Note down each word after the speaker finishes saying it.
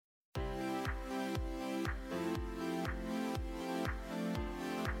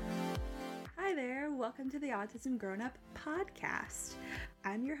welcome to the Autism Grown Up podcast.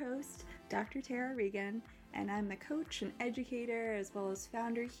 I'm your host, Dr. Tara Regan, and I'm the coach and educator as well as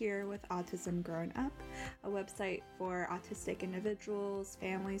founder here with Autism Grown Up, a website for autistic individuals,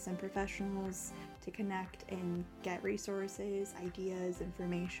 families, and professionals to connect and get resources, ideas,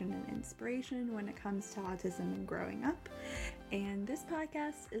 information, and inspiration when it comes to autism and growing up. And this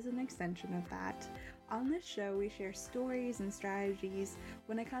podcast is an extension of that. On this show, we share stories and strategies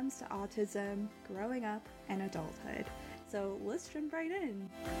when it comes to autism, growing up, and adulthood. So let's jump right in.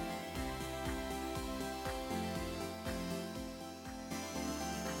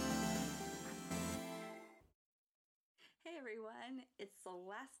 Hey everyone, it's the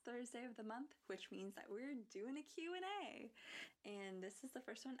last Thursday of the month, which means that we're doing a Q&A. And this is the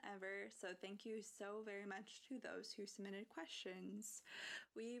first one ever, so thank you so very much to those who submitted questions.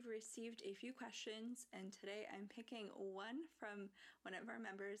 We've received a few questions, and today I'm picking one from one of our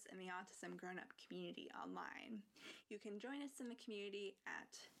members in the Autism Grown Up community online. You can join us in the community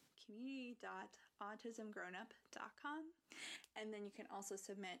at community.autismgrownup.com, and then you can also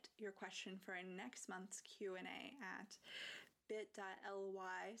submit your question for next month's Q&A at bit.ly/AGU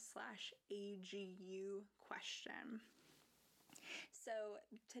question. So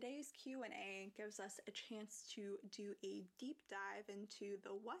today's Q&A gives us a chance to do a deep dive into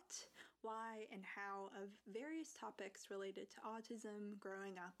the what, why, and how of various topics related to autism,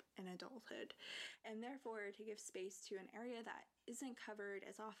 growing up, and adulthood, and therefore to give space to an area that isn't covered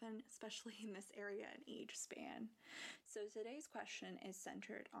as often, especially in this area and age span. So today's question is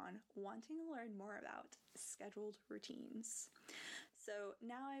centered on wanting to learn more about scheduled routines. So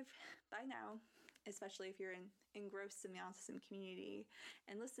by now, especially if you're engrossed in the autism community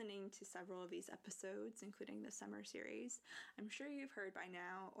and listening to several of these episodes, including the summer series, I'm sure you've heard by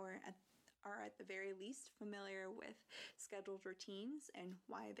now or are at the very least familiar with scheduled routines and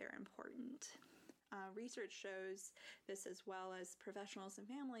why they're important. Research shows this, as well as professionals and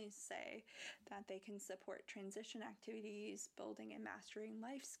families say that they can support transition activities, building and mastering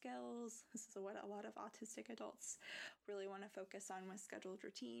life skills. This is what a lot of autistic adults really want to focus on with scheduled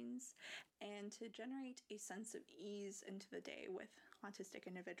routines, and to generate a sense of ease into the day with autistic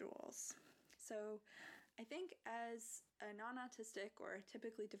individuals. So I think as a non-autistic or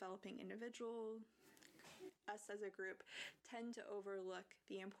typically developing individual, us as a group tend to overlook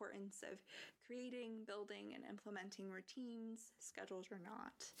the importance of creating, building, and implementing routines, scheduled or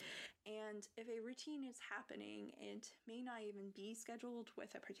not. And if a routine is happening, it may not even be scheduled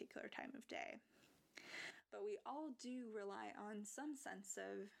with a particular time of day. But we all do rely on some sense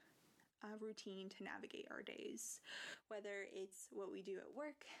of routine to navigate our days, whether it's what we do at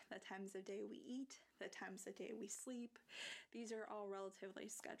work, the times of day we eat, the times of day we sleep. These are all relatively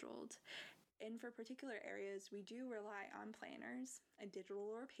scheduled. And for particular areas, we do rely on planners, a digital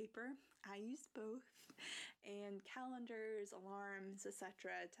or paper. I use both, and calendars, alarms,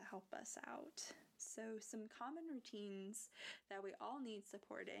 etc. to help us out. So some common routines that we all need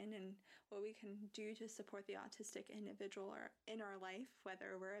support in, and what we can do to support the autistic individual in our life,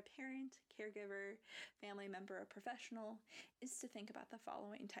 whether we're a parent, caregiver, family member, or professional, is to think about the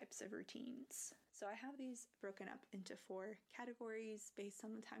following types of routines. So I have these broken up into 4 categories based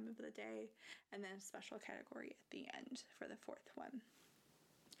on the time of the day, and then a special category at the end for the 4th one.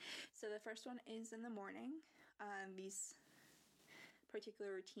 So the first one is in the morning. These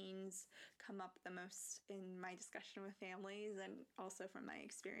particular routines come up the most in my discussion with families, and also from my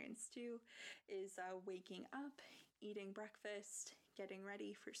experience too, is waking up, eating breakfast, getting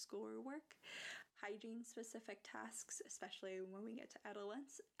ready for school or work, hygiene-specific tasks, especially when we get to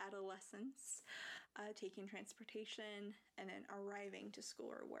adolescence, taking transportation, and then arriving to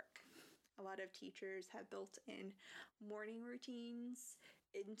school or work. A lot of teachers have built in morning routines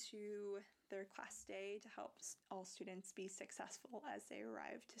into their class day to help all students be successful as they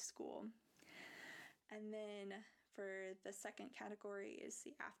arrive to school. And then for the second category is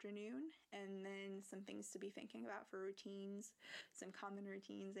the afternoon, and then some things to be thinking about for routines. Some common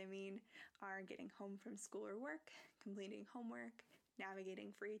routines, are getting home from school or work, completing homework,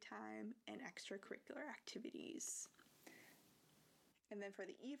 navigating free time, and extracurricular activities. And then for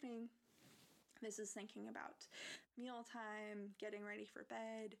the evening, this is thinking about mealtime, getting ready for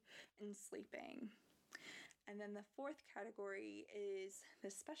bed, and sleeping. And then the 4th category is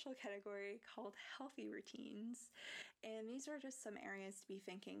this special category called healthy routines. And these are just some areas to be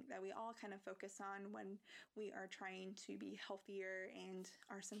thinking that we all kind of focus on when we are trying to be healthier, and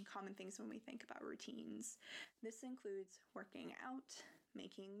are some common things when we think about routines. This includes working out,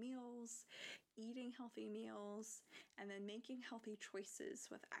 making meals, eating healthy meals, and then making healthy choices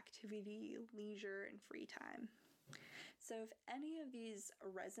with activity, leisure, and free time. So So if any of these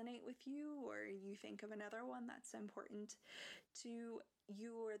resonate with you, or you think of another one that's important to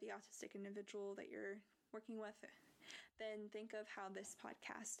you or the autistic individual that you're working with, then think of how this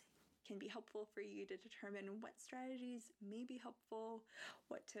podcast can be helpful for you to determine what strategies may be helpful,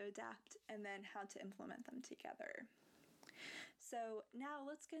 what to adapt, and then how to implement them together. So now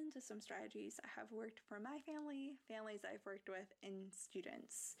let's get into some strategies that have worked for my family, families I've worked with, and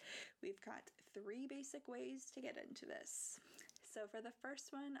students. We've got 3 basic ways to get into this. So for the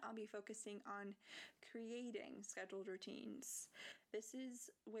first one, I'll be focusing on creating scheduled routines. This is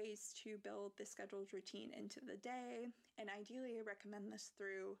ways to build the scheduled routine into the day, and ideally I recommend this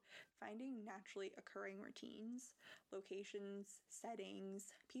through finding naturally occurring routines, locations,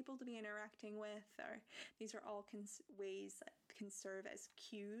 settings, people to be interacting with. These are all ways that can serve as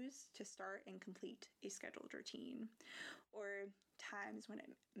cues to start and complete a scheduled routine, or times when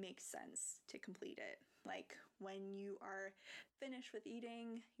it makes sense to complete it. Like when you are finished with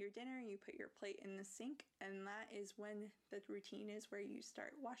eating your dinner, you put your plate in the sink, and that is when the routine is where you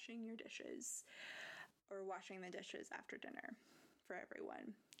start washing your dishes, or washing the dishes after dinner for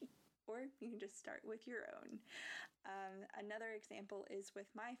everyone. Or you can just start with your own. Another example is with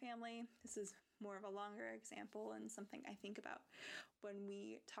my family. This is more of a longer example and something I think about when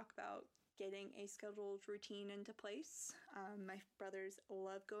we talk about getting a scheduled routine into place. My brothers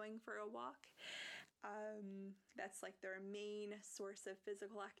love going for a walk. That's like their main source of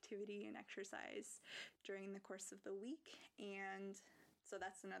physical activity and exercise during the course of the week. And so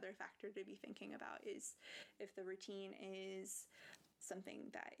that's another factor to be thinking about, is if the routine is something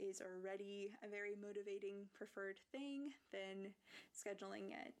that is already a very motivating preferred thing, then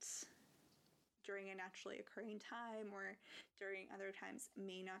scheduling it during a naturally occurring time or during other times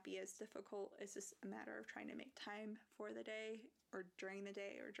may not be as difficult. It's just a matter of trying to make time for the day, or during the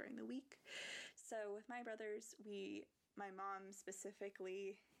day, or during the week. So with my brothers, my mom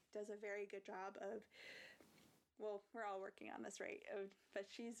specifically does a very good job of, well, we're all working on this, right? But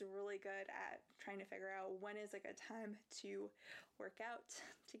she's really good at trying to figure out when is a good time to work out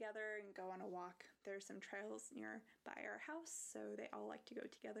together and go on a walk. There's some trails nearby our house, so they all like to go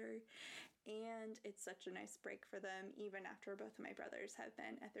together. And it's such a nice break for them, even after both of my brothers have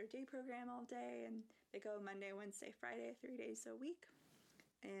been at their day program all day, and they go Monday, Wednesday, Friday, 3 days a week.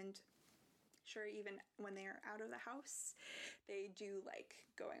 And sure, even when they are out of the house, they do like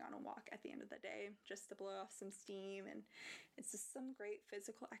going on a walk at the end of the day just to blow off some steam, and it's just some great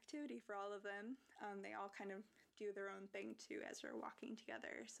physical activity for all of them. They all kind of do their own thing too as they're walking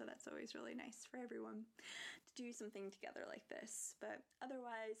together, so that's always really nice for everyone to do something together like this. But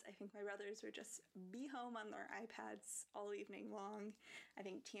otherwise, I think my brothers would just be home on their iPads all evening long. I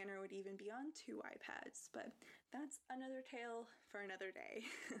think Tanner would even be on 2 iPads, but that's another tale for another day.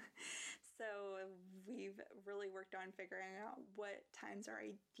 So we've really worked on figuring out what times are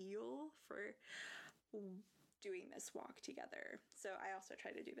ideal for doing this walk together. So I also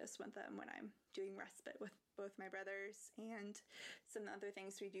try to do this with them when I'm doing respite with both my brothers. And some other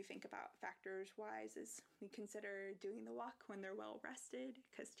things we do think about factors wise is we consider doing the walk when they're well rested,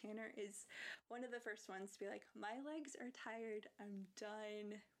 because Tanner is one of the first ones to be like, my legs are tired, I'm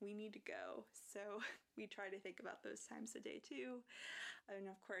done, we need to go. So we try to think about those times a day too. And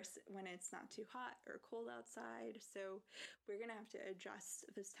of course, when it's not too hot or cold outside. So we're going to have to adjust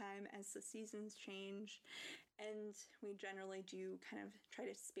this time as the seasons change. And we generally do kind of try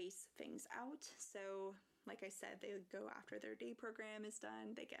to space things out. So like I said, they go after their day program is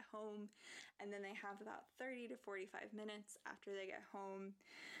done, they get home, and then they have about 30 to 45 minutes after they get home.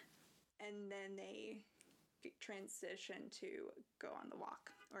 And then they transition to go on the walk,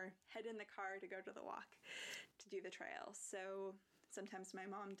 or head in the car to go to the walk to do the trail. So sometimes my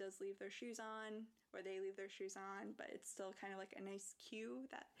mom does leave their shoes on, or they leave their shoes on, but it's still kind of like a nice cue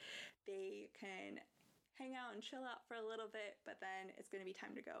that they can hang out and chill out for a little bit, but then it's going to be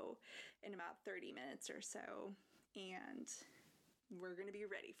time to go in about 30 minutes or so, and we're going to be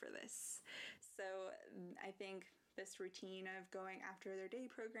ready for this. So I think this routine of going after their day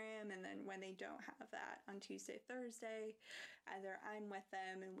program, and then when they don't have that on Tuesday, Thursday, either I'm with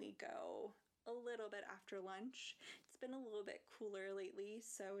them and we go a little bit after lunch. It's been a little bit cooler lately,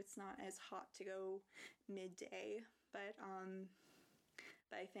 so it's not as hot to go midday, but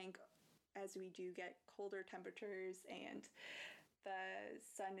I think as we do get colder temperatures and the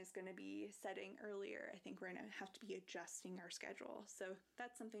sun is going to be setting earlier, I think we're going to have to be adjusting our schedule. So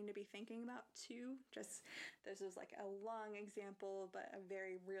that's something to be thinking about too. Just this is like a long example, but a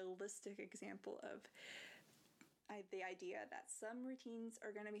very realistic example of the idea that some routines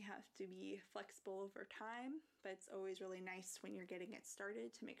are going to have to be flexible over time, but it's always really nice when you're getting it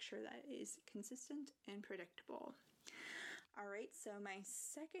started to make sure that it is consistent and predictable. All right, so my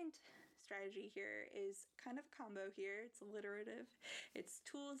second strategy here is kind of a combo here. It's alliterative. It's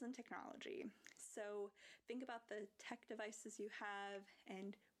tools and technology. So think about the tech devices you have,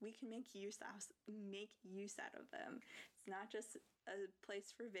 and we can make use out of them. It's not just a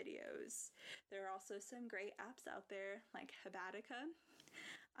place for videos. There are also some great apps out there like Habitica.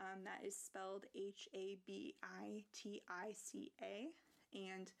 That is spelled Habitica,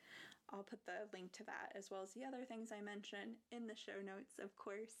 and I'll put the link to that as well as the other things I mentioned in the show notes, of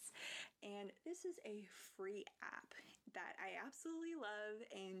course. And this is a free app that I absolutely love,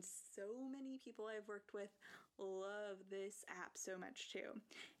 and so many people I've worked with love this app so much too.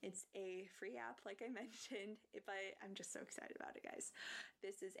 It's a free app, like I mentioned, I'm just so excited about it, guys.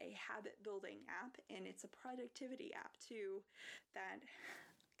 This is a habit building app, and it's a productivity app too that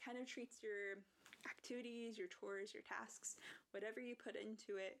kind of treats your activities, your chores, your tasks, whatever you put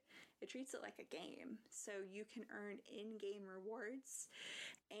into it, it treats it like a game. So you can earn in-game rewards,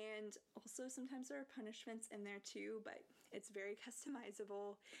 and also sometimes there are punishments in there too, but it's very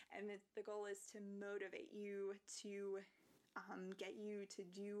customizable, and the goal is to motivate you to get you to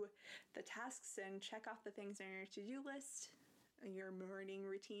do the tasks and check off the things on your to-do list, your morning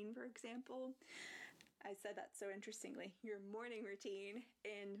routine, for example. I said that so interestingly, your morning routine,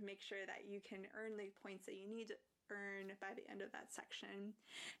 and make sure that you can earn the points that you need to earn by the end of that section,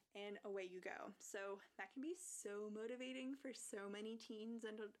 and away you go. So that can be so motivating for so many teens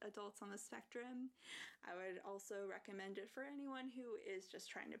and adults on the spectrum. I would also recommend it for anyone who is just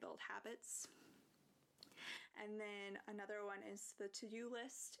trying to build habits. And then another one is the to-do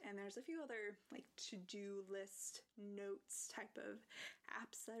list, and there's a few other like to-do list notes type of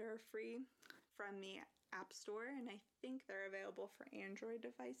apps that are free from the App Store, and I think they're available for Android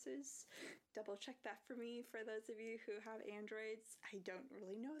devices. Double check that for me for those of you who have Androids. I don't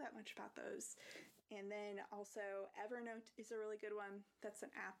really know that much about those. And then also Evernote is a really good one. That's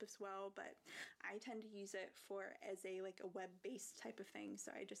an app as well, but I tend to use it as a web-based type of thing.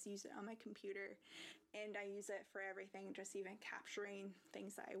 So I just use it on my computer, and I use it for everything, just even capturing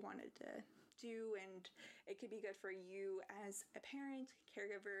things that I wanted to do. And it could be good for you as a parent,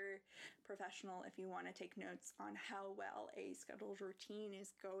 caregiver, professional, if you want to take notes on how well a scheduled routine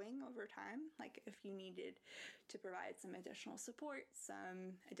is going over time. Like if you needed to provide some additional support,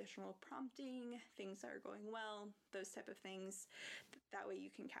 some additional prompting, things that are going well, those type of things. That way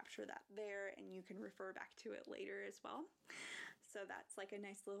you can capture that there, and you can refer back to it later as well. So that's like a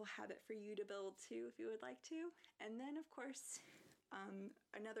nice little habit for you to build too, if you would like to. And then of course,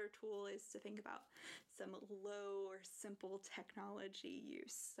 another tool is to think about some low or simple technology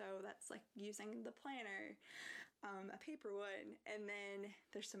use. So that's like using the planner, a paper one, and then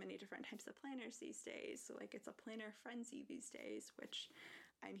there's so many different types of planners these days. So like it's a planner frenzy these days, which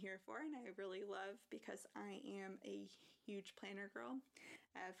I'm here for and I really love because I am a huge planner girl.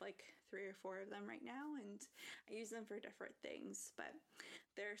 I have like 3 or 4 of them right now, and I use them for different things, but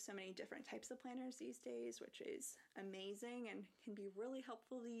there are so many different types of planners these days, which is amazing and can be really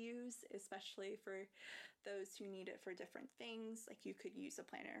helpful to use, especially for those who need it for different things. Like you could use a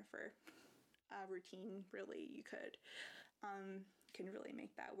planner for a routine, really. You could can really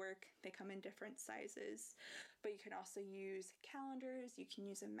make that work. They come in different sizes, but you can also use calendars. You can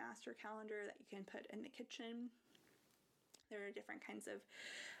use a master calendar that you can put in the kitchen. There are different kinds of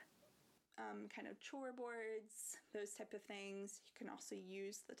kind of chore boards, those type of things. You can also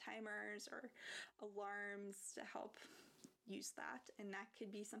use the timers or alarms to help use that, and that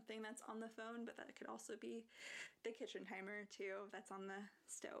could be something that's on the phone, but that could also be the kitchen timer too that's on the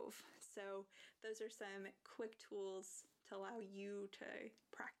stove. So those are some quick tools to allow you to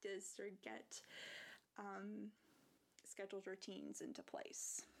practice or get scheduled routines into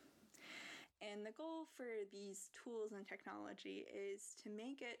place. And the goal for these tools and technology is to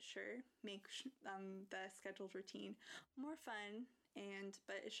make the scheduled routine more fun,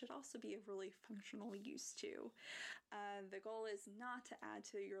 but it should also be a really functional use too. The goal is not to add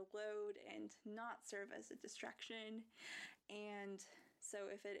to your load and not serve as a distraction. And so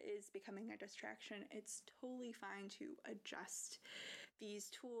if it is becoming a distraction, it's totally fine to adjust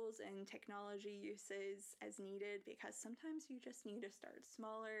these tools and technology uses as needed, because sometimes you just need to start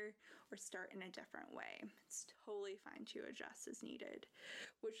smaller or start in a different way. It's totally fine to adjust as needed.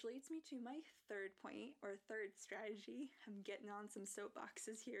 Which leads me to my third point, or third strategy. I'm getting on some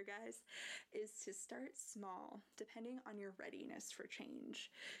soapboxes here, guys, is to start small, depending on your readiness for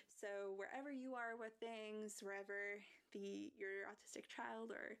change. So wherever you are with things, wherever your autistic child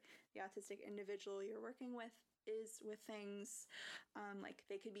or the autistic individual you're working with is with things. Like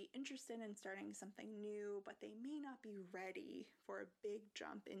they could be interested in starting something new, but they may not be ready for a big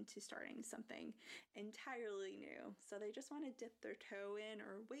jump into starting something entirely new. So they just want to dip their toe in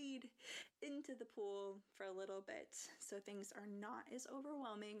or wade into the pool for a little bit so things are not as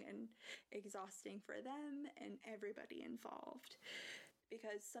overwhelming and exhausting for them and everybody involved.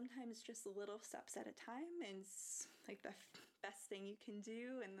 Because sometimes just little steps at a time is like the best thing you can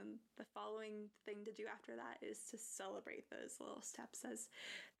do, and then the following thing to do after that is to celebrate those little steps as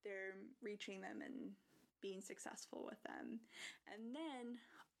they're reaching them and being successful with them. And then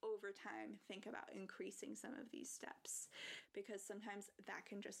over time, think about increasing some of these steps, because sometimes that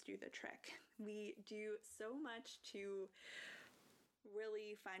can just do the trick. We do so much to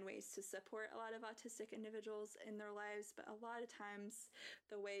really find ways to support a lot of autistic individuals in their lives, but a lot of times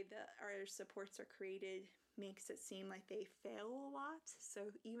the way that our supports are created makes it seem like they fail a lot. So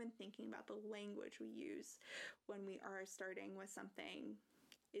even thinking about the language we use when we are starting with something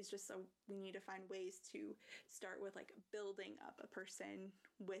is just so we need to find ways to start with like building up a person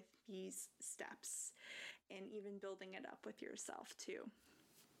with these steps, and even building it up with yourself too.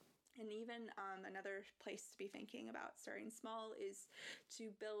 And even another place to be thinking about starting small is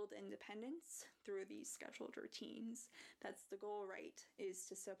to build independence through these scheduled routines. That's the goal, right? Is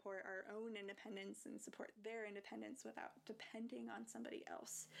to support our own independence and support their independence without depending on somebody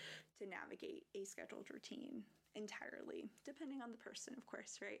else to navigate a scheduled routine entirely, depending on the person, of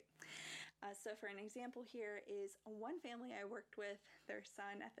course, right? So for an example here is one family I worked with. Their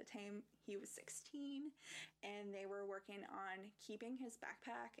son at the time, he was 16, and they were working on keeping his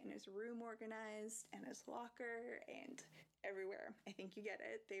backpack and his room organized and his locker and everywhere. I think you get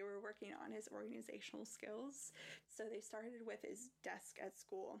it. They were working on his organizational skills. So they started with his desk at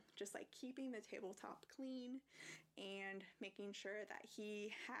school, just like keeping the tabletop clean and making sure that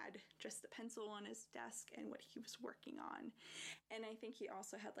he had just a pencil on his desk and what he was working on. And I think he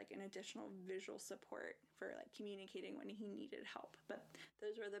also had like an additional visual support for like communicating when he needed help. But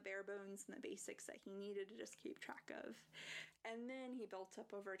those were the bare bones and the basics that he needed to just keep track of. And then he built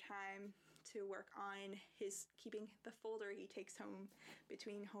up over time to work on his keeping the folder he takes home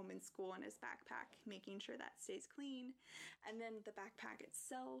between home and school in his backpack, making sure that stays clean, and then the backpack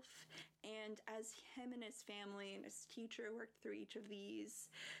itself. And as him and his family and his teacher worked through each of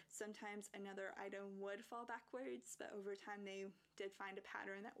these, sometimes another item would fall backwards, but over time they did find a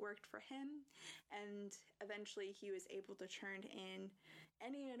pattern that worked for him, and eventually he was able to turn in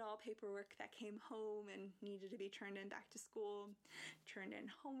any and all paperwork that came home and needed to be turned in back to school, turned in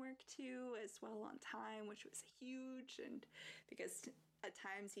homework too as well on time, which was huge. And because at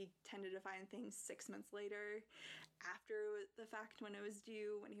times he tended to find things 6 months later after the fact when it was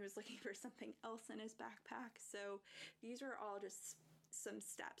due, when he was looking for something else in his backpack. So these were all just some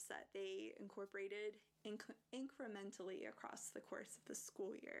steps that they incorporated incrementally across the course of the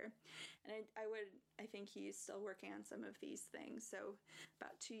school year. And I think he's still working on some of these things. So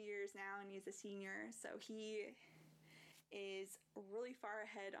about 2 years now, and he's a senior. So he is really far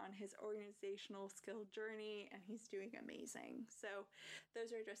ahead on his organizational skill journey, and he's doing amazing. So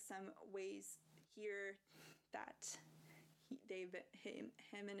those are just some ways here that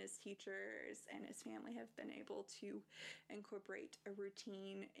him and his teachers and his family have been able to incorporate a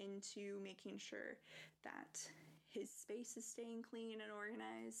routine into making sure that his space is staying clean and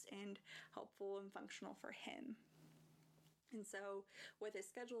organized and helpful and functional for him. And so with his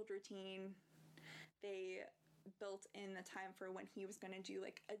scheduled routine, they built in the time for when he was going to do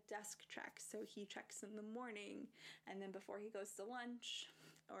like a desk check. So he checks in the morning, and then before he goes to lunch,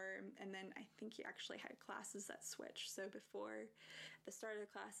 and then I think he actually had classes that switched. So before the start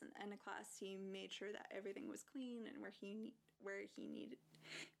of class and end of class, he made sure that everything was clean and where he needed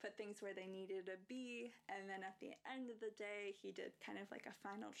put things where they needed to be. And then at the end of the day, he did kind of like a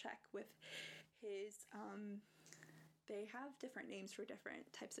final check with his they have different names for different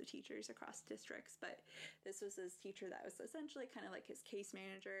types of teachers across districts, but this was his teacher that was essentially kind of like his case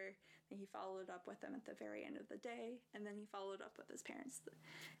manager. And he followed up with them at the very end of the day, and then he followed up with his parents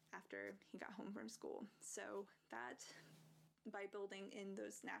after he got home from school. So that, by building in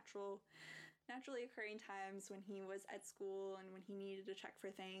those naturally occurring times when he was at school and when he needed to check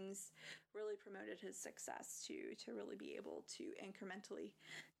for things, really promoted his success to really be able to incrementally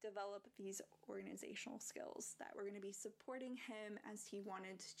develop these organizational skills that were going to be supporting him as he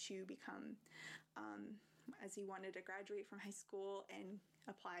wanted to become, as he wanted to graduate from high school and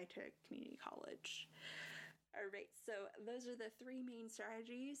apply to community college. All right, so those are the three main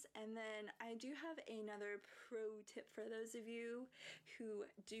strategies. And then I do have another pro tip for those of you who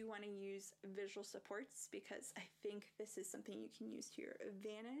do want to use visual supports, because I think this is something you can use to your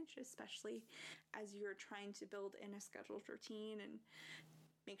advantage, especially as you're trying to build in a scheduled routine and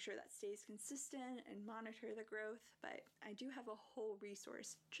make sure that stays consistent and monitor the growth. But I do have a whole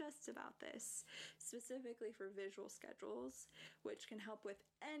resource just about this, specifically for visual schedules, which can help with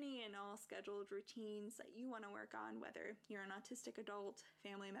any and all scheduled routines that you want to work on, whether you're an autistic adult,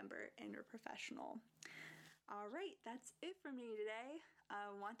 family member, and or professional. All right, that's it for me today.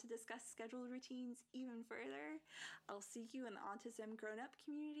 Want to discuss scheduled routines even further? I'll see you in the Autism Grown Up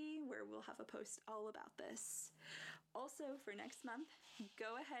community, where we'll have a post all about this. Also, for next month,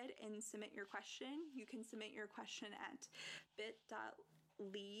 go ahead and submit your question. You can submit your question at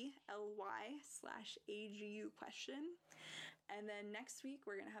bit.ly/AGU question. And then next week,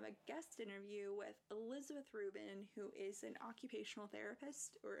 we're going to have a guest interview with Elizabeth Rubin, who is an occupational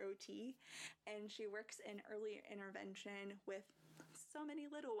therapist, or OT, and she works in early intervention with so many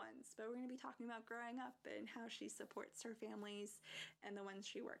little ones. But we're going to be talking about growing up and how she supports her families and the ones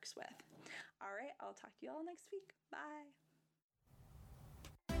she works with. All right, I'll talk to you all next week. Bye.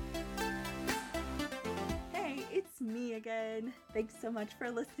 Hey, it's me again. Thanks so much for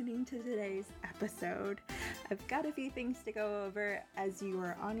listening to today's episode. I've got a few things to go over as you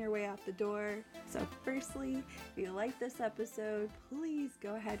are on your way out the door. So firstly, if you like this episode, please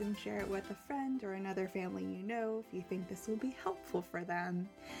go ahead and share it with a friend or another family you know if you think this will be helpful for them.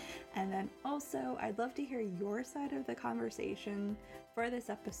 And then also, I'd love to hear your side of the conversation for this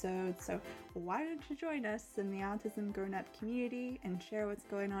episode. So why don't you join us in the Autism Grown Up community and share what's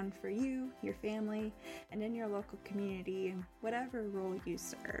going on for you, your family, and in your local community in whatever role you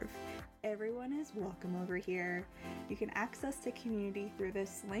serve. Everyone is welcome over here. You can access the community through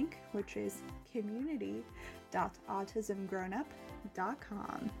this link, which is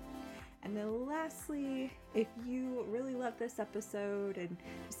community.autismgrownup.com. And then lastly, if you really love this episode and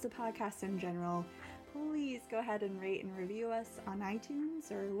just the podcast in general, please go ahead and rate and review us on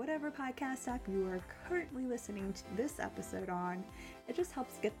iTunes or whatever podcast app you are currently listening to this episode on. It just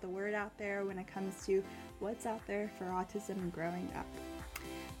helps get the word out there when it comes to what's out there for autism and growing up.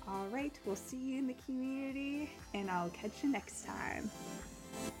 All right, we'll see you in the community, and I'll catch you next time.